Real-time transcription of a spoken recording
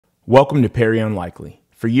Welcome to Perry Unlikely.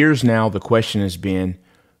 For years now, the question has been,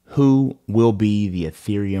 who will be the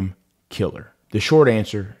Ethereum killer? The short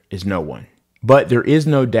answer is no one. But there is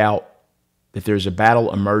no doubt that there's a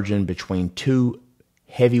battle emerging between two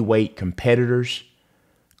heavyweight competitors,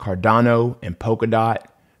 Cardano and Polkadot,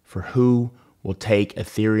 for who will take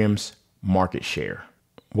Ethereum's market share.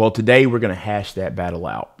 Well, today we're going to hash that battle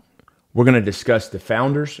out. We're going to discuss the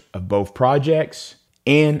founders of both projects,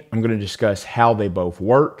 and I'm going to discuss how they both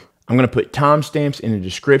work. I'm going to put timestamps in the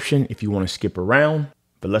description if you want to skip around,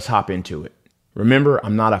 but let's hop into it. Remember,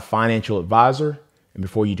 I'm not a financial advisor, and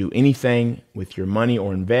before you do anything with your money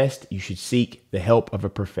or invest, you should seek the help of a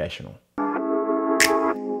professional.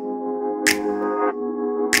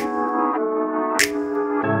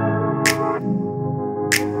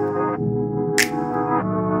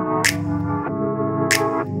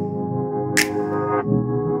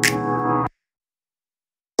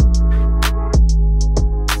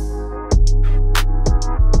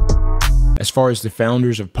 As far as the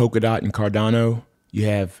founders of Polkadot and Cardano, you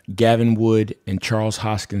have Gavin Wood and Charles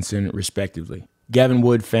Hoskinson, respectively. Gavin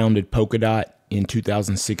Wood founded Polkadot in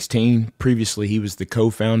 2016. Previously, he was the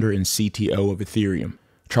co-founder and CTO of Ethereum.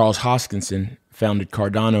 Charles Hoskinson founded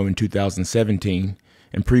Cardano in 2017,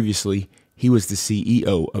 and previously, he was the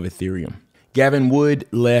CEO of Ethereum. Gavin Wood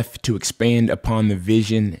left to expand upon the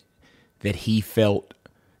vision that he felt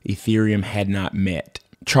Ethereum had not met.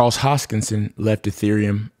 Charles Hoskinson left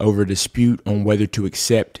Ethereum over a dispute on whether to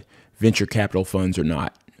accept venture capital funds or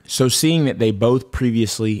not. So seeing that they both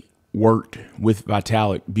previously worked with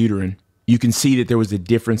Vitalik Buterin, you can see that there was a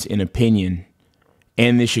difference in opinion,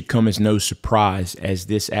 and this should come as no surprise, as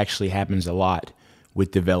this actually happens a lot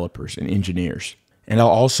with developers and engineers. And I'll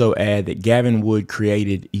also add that Gavin Wood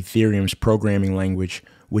created Ethereum's programming language,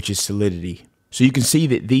 which is Solidity. So you can see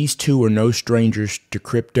that these two are no strangers to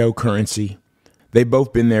cryptocurrency. They've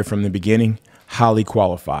both been there from the beginning, highly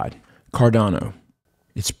qualified. Cardano,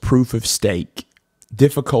 it's proof of stake.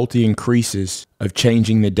 Difficulty increases of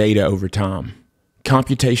changing the data over time.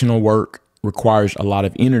 Computational work requires a lot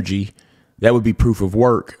of energy. That would be proof of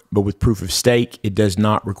work, but with proof of stake, it does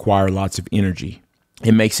not require lots of energy.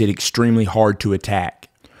 It makes it extremely hard to attack.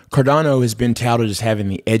 Cardano has been touted as having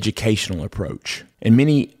the educational approach, and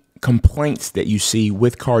many complaints that you see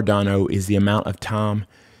with Cardano is the amount of time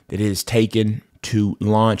that it has taken to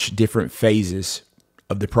launch different phases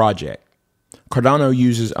of the project. Cardano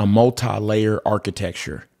uses a multi-layer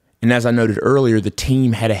architecture, and as I noted earlier, the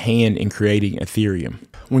team had a hand in creating Ethereum.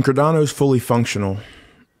 When Cardano is fully functional,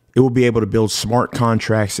 it will be able to build smart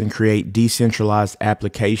contracts and create decentralized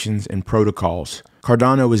applications and protocols.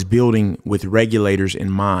 Cardano is building with regulators in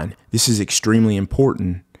mind. This is extremely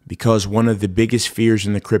important because one of the biggest fears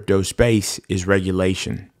in the crypto space is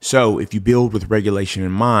regulation. So if you build with regulation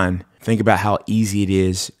in mind, think about how easy it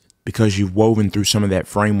is because you've woven through some of that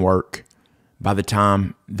framework by the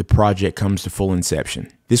time the project comes to full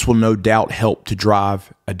inception. This will no doubt help to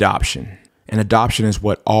drive adoption. And adoption is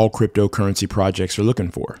what all cryptocurrency projects are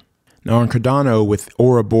looking for. Now on Cardano with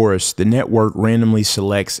Ouroboros, the network randomly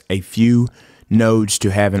selects a few nodes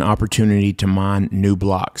to have an opportunity to mine new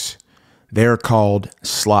blocks. They are called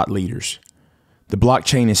slot leaders. The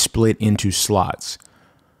blockchain is split into slots.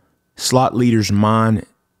 Slot leaders mine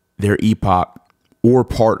their epoch or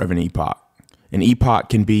part of an epoch. An epoch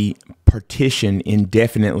can be partitioned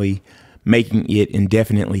indefinitely, making it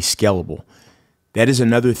indefinitely scalable. That is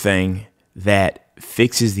another thing that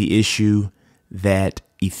fixes the issue that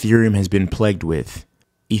Ethereum has been plagued with.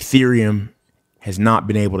 Ethereum has not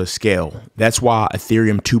been able to scale. That's why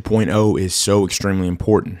Ethereum 2.0 is so extremely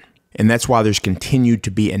important. And that's why there's continued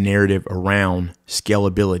to be a narrative around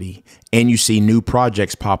scalability. And you see new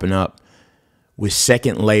projects popping up with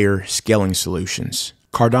second layer scaling solutions.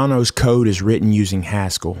 Cardano's code is written using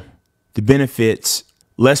Haskell. The benefits: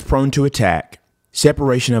 less prone to attack,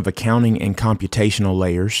 separation of accounting and computational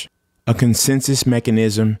layers, a consensus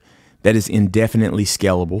mechanism that is indefinitely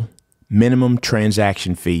scalable, minimum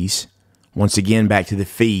transaction fees. Once again, back to the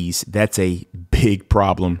fees, that's a big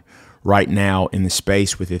problem right now in the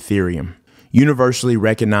space with Ethereum. Universally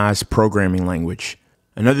recognized programming language.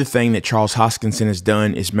 Another thing that Charles Hoskinson has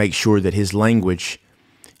done is make sure that his language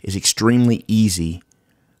is extremely easy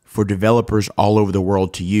for developers all over the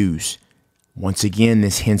world to use. Once again,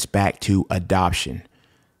 this hints back to adoption.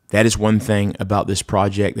 That is one thing about this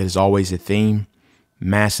project that is always a theme: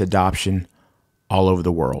 mass adoption all over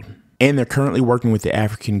the world. And they're currently working with the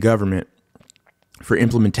African government for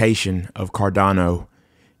implementation of Cardano,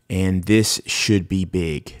 and this should be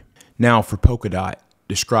big. Now for Polkadot,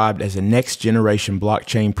 described as a next-generation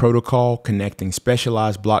blockchain protocol connecting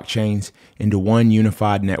specialized blockchains into one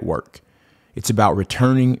unified network. It's about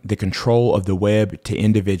returning the control of the web to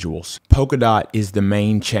individuals. Polkadot is the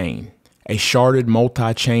main chain, a sharded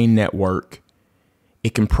multi-chain network.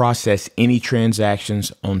 It can process any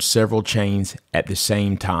transactions on several chains at the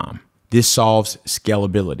same time. This solves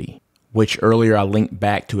scalability, which earlier I linked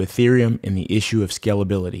back to Ethereum in the issue of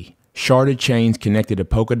scalability. Sharded chains connected to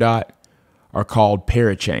Polkadot are called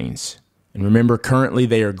parachains. And remember, currently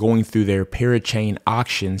they are going through their parachain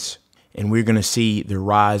auctions, and we're going to see the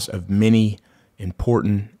rise of many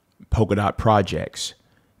important Polkadot projects.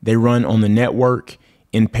 They run on the network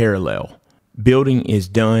in parallel. Building is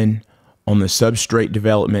done on the Substrate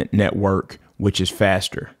development network, which is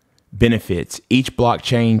faster. Benefits: each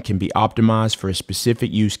blockchain can be optimized for a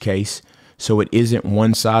specific use case, so it isn't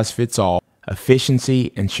one size fits all.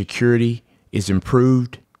 Efficiency and security is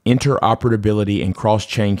improved. Interoperability and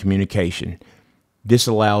cross-chain communication. This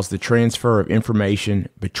allows the transfer of information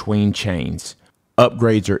between chains.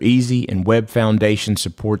 Upgrades are easy, and Web Foundation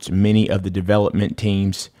supports many of the development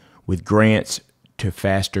teams with grants to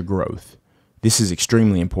faster growth. This is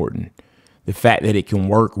extremely important. The fact that it can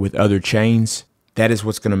work with other chains, that is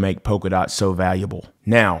what's going to make Polkadot so valuable.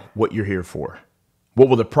 Now, what you're here for. What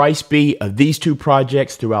will the price be of these two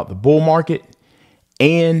projects throughout the bull market,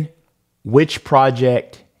 and which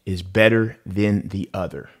project is better than the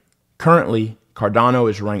other? Currently, Cardano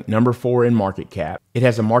is ranked number 4 in market cap. It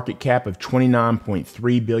has a market cap of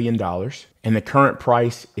 $29.3 billion, and the current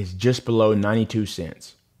price is just below 92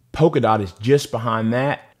 cents. Polkadot is just behind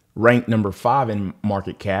that, ranked number 5 in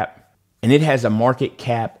market cap, and it has a market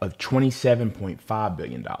cap of $27.5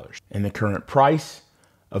 billion. And the current price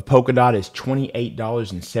of Polkadot is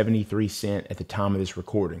 $28.73 at the time of this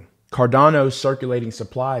recording. Cardano's circulating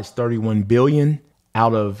supply is 31 billion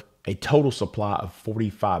out of a total supply of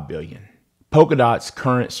 45 billion. Polkadot's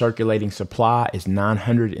current circulating supply is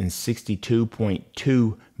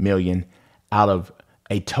 962.2 million out of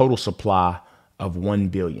a total supply of 1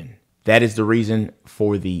 billion. That is the reason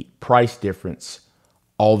for the price difference,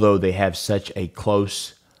 although they have such a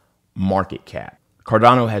close market cap.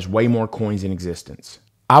 Cardano has way more coins in existence.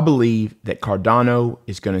 I believe that Cardano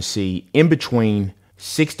is going to see in between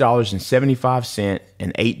 $6.75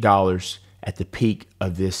 and $8 at the peak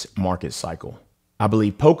of this market cycle. I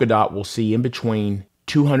believe Polkadot will see in between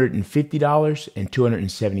 $250 and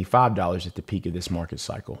 $275 at the peak of this market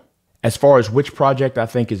cycle. As far as which project I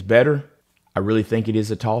think is better, I really think it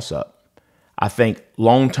is a toss-up. I think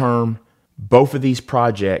long-term, both of these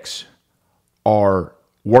projects are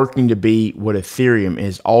working to be what Ethereum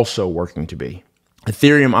is also working to be.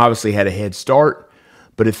 Ethereum obviously had a head start,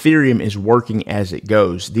 but Ethereum is working as it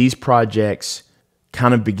goes. These projects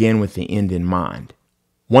kind of begin with the end in mind.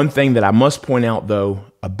 One thing that I must point out, though,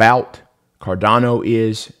 about Cardano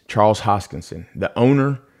is Charles Hoskinson. The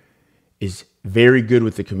owner is very good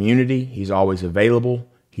with the community. He's always available.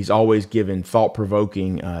 He's always given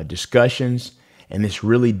thought-provoking discussions, and this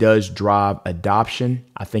really does drive adoption.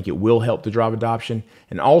 I think it will help to drive adoption.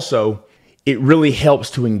 And also, it really helps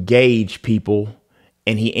to engage people,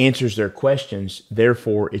 and he answers their questions.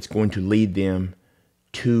 Therefore, it's going to lead them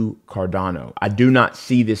to Cardano. I do not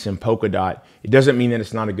see this in Polkadot. It doesn't mean that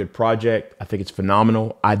it's not a good project. I think it's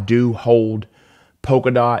phenomenal. I do hold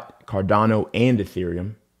Polkadot, Cardano, and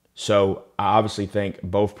Ethereum. So I obviously think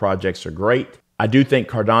both projects are great. I do think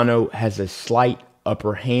Cardano has a slight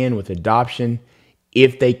upper hand with adoption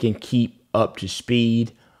if they can keep up to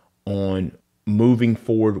speed on moving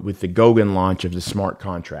forward with the Goguen launch of the smart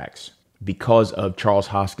contracts because of Charles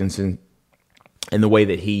Hoskinson and the way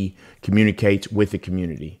that he communicates with the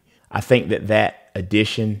community. I think that that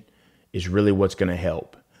addition is really what's going to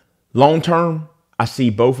help. Long term, I see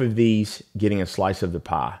both of these getting a slice of the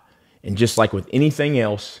pie. And just like with anything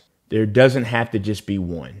else, there doesn't have to just be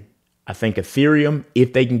one. I think Ethereum,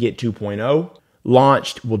 if they can get 2.0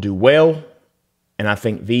 launched, will do well. And I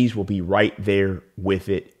think these will be right there with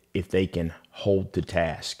it if they can hold to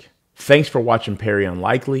task. Thanks for watching Perry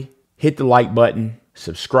Unlikely. Hit the like button,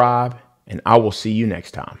 subscribe, and I will see you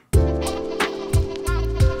next time.